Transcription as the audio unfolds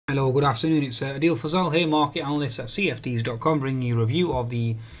Hello, good afternoon. It's Adil Fazal here, market analyst at CFDs.com, bringing you a review of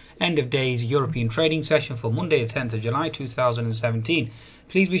the end of days European trading session for Monday, the 10th of July 2017.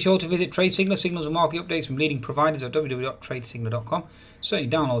 Please be sure to visit TradeSignal, signals and market updates from leading providers at www.tradesignal.com. Certainly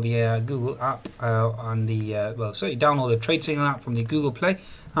download the Google app certainly download the TradeSignal app from the Google Play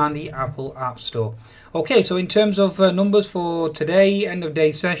and the Apple App Store. Okay, so in terms of numbers for today, end of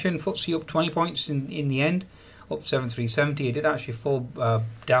day session, FTSE up 20 points in the end. Up 7370. It did actually fall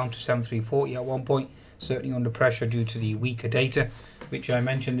down to 7340 at one point, certainly under pressure due to the weaker data, which I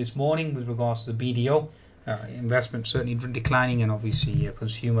mentioned this morning with regards to the BDO. Investment certainly declining, and obviously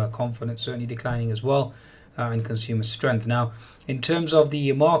consumer confidence certainly declining as well, and consumer strength. Now, in terms of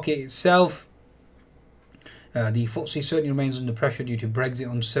the market itself, the FTSE certainly remains under pressure due to Brexit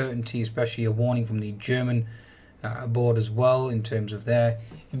uncertainty, especially a warning from the German board as well in terms of their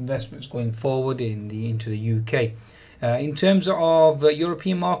investments going forward into the UK. In terms of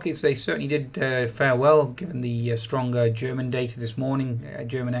European markets, they certainly did fare well given the stronger German data this morning.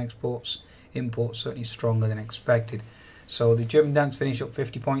 German exports, imports certainly stronger than expected. So the German DAX finished up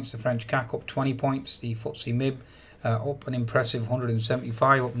 50 points, the French CAC up 20 points, the FTSE MIB up an impressive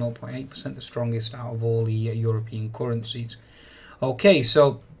 175, up 0.8%, the strongest out of all the European currencies. Okay,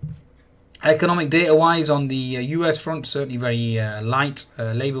 so economic data wise on the US front, certainly very light.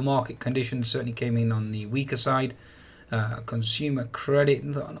 Labour market conditions certainly came in on the weaker side. Consumer credit,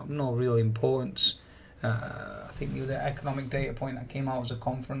 no real importance. I think the other economic data point that came out was a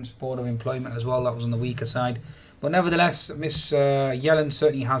conference, Board of Employment as well, that was on the weaker side. But nevertheless, Miss Yellen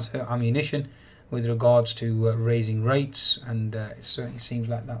certainly has her ammunition with regards to raising rates, and it certainly seems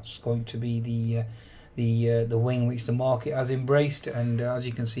like that's going to be the wing which the market has embraced. And as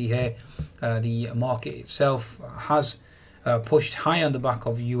you can see here, the market itself has pushed higher on the back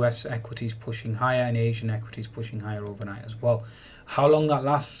of US equities pushing higher and Asian equities pushing higher overnight as well. How long that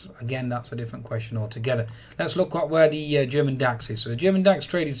lasts, again, that's a different question altogether. Let's look at where the German DAX is. So the German DAX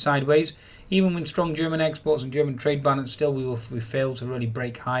traded sideways. Even with strong German exports and German trade balance, still we failed to really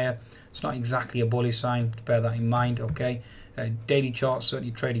break higher. It's not exactly a bullish sign, to bear that in mind. Okay, daily chart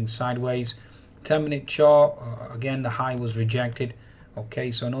certainly trading sideways. 10-minute chart, again, the high was rejected.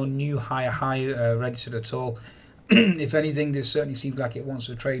 Okay, so no new high registered at all. If anything, this certainly seems like it wants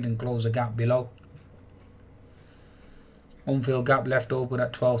to trade and close a gap below. Unfilled gap left open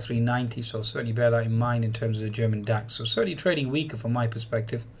at 12,390, so certainly bear that in mind in terms of the German DAX. So certainly trading weaker from my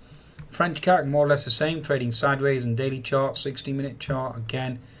perspective. French CAC more or less the same, trading sideways in daily chart, 60-minute chart,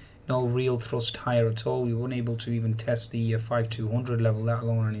 again, no real thrust higher at all. We weren't able to even test the 5200 level, let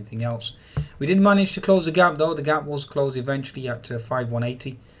alone anything else. We did manage to close the gap though. The gap was closed eventually at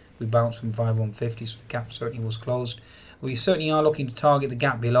 5180. We bounced from 5150, so the gap certainly was closed. We certainly are looking to target the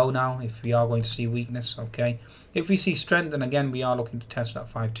gap below now if we are going to see weakness. Okay, if we see strength, then again we are looking to test that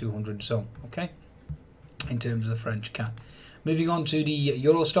 5200 zone. Okay, in terms of the French CAC. Moving on to the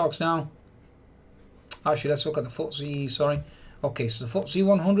Euro stocks now. Actually, let's look at the FTSE. Sorry. Okay, so the FTSE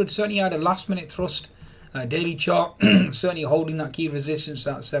 100 certainly had a last-minute thrust. Daily chart certainly holding that key resistance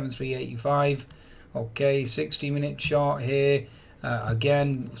at 7385. Okay, 60-minute chart here.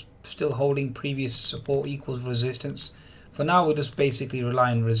 Again, still holding previous support equals resistance. For now, we're just basically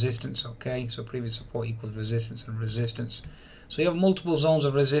relying on resistance. Okay, so previous support equals resistance and resistance. So you have multiple zones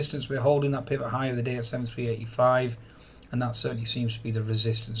of resistance. We're holding that pivot high of the day at 7385, and that certainly seems to be the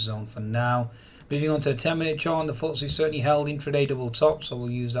resistance zone for now. Moving on to the 10-minute chart, the FTSE certainly held intraday double top, so we'll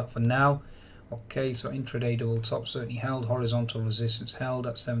use that for now. Okay, so intraday double top certainly held, horizontal resistance held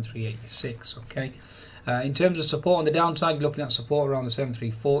at 7386. Okay, in terms of support on the downside, you're looking at support around the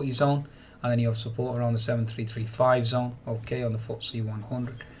 7340 zone, and then you have support around the 7335 zone. Okay, on the FTSE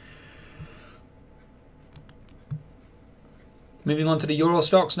 100. Moving on to the Euro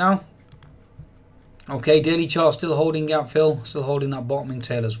stocks now. Okay, daily chart still holding gap fill, still holding that bottoming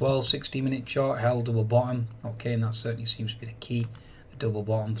tail as well. 60-minute chart held double bottom. Okay, and that certainly seems to be the key, the double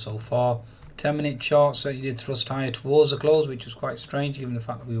bottom so far. 10-minute chart certainly did thrust higher towards the close, which was quite strange given the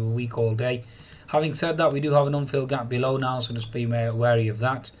fact that we were weak all day. Having said that, we do have an unfilled gap below now, so just be wary of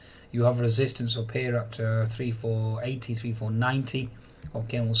that. You have resistance up here at 3480, 3490.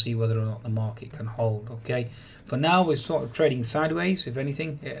 Okay, and we'll see whether or not the market can hold. Okay, for now we're sort of trading sideways. If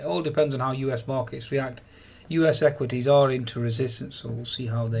anything, it all depends on how US markets react. US equities are into resistance, so we'll see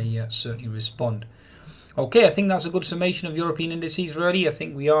how they certainly respond. Okay, I think that's a good summation of European indices really. I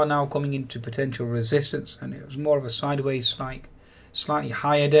think we are now coming into potential resistance, and it was more of a sideways slightly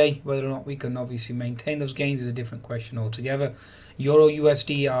higher day. Whether or not we can obviously maintain those gains is a different question altogether. Euro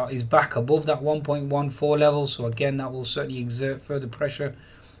USD is back above that 1.14 level, so again that will certainly exert further pressure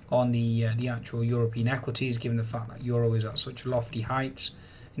on the actual European equities, given the fact that euro is at such lofty heights.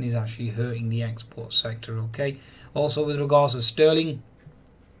 and is actually hurting the export sector. Okay. Also, with regards to sterling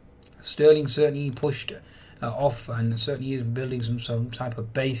certainly pushed off, and certainly is building some type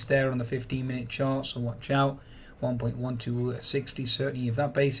of base there on the 15-minute chart, so watch out. 1.1260, certainly if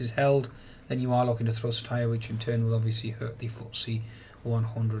that base is held, then you are looking to thrust higher, which in turn will obviously hurt the FTSE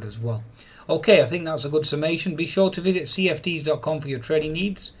 100 as well. Okay, I think that's a good summation. Be sure to visit cfds.com for your trading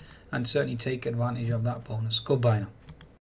needs, and certainly take advantage of that bonus. Goodbye now.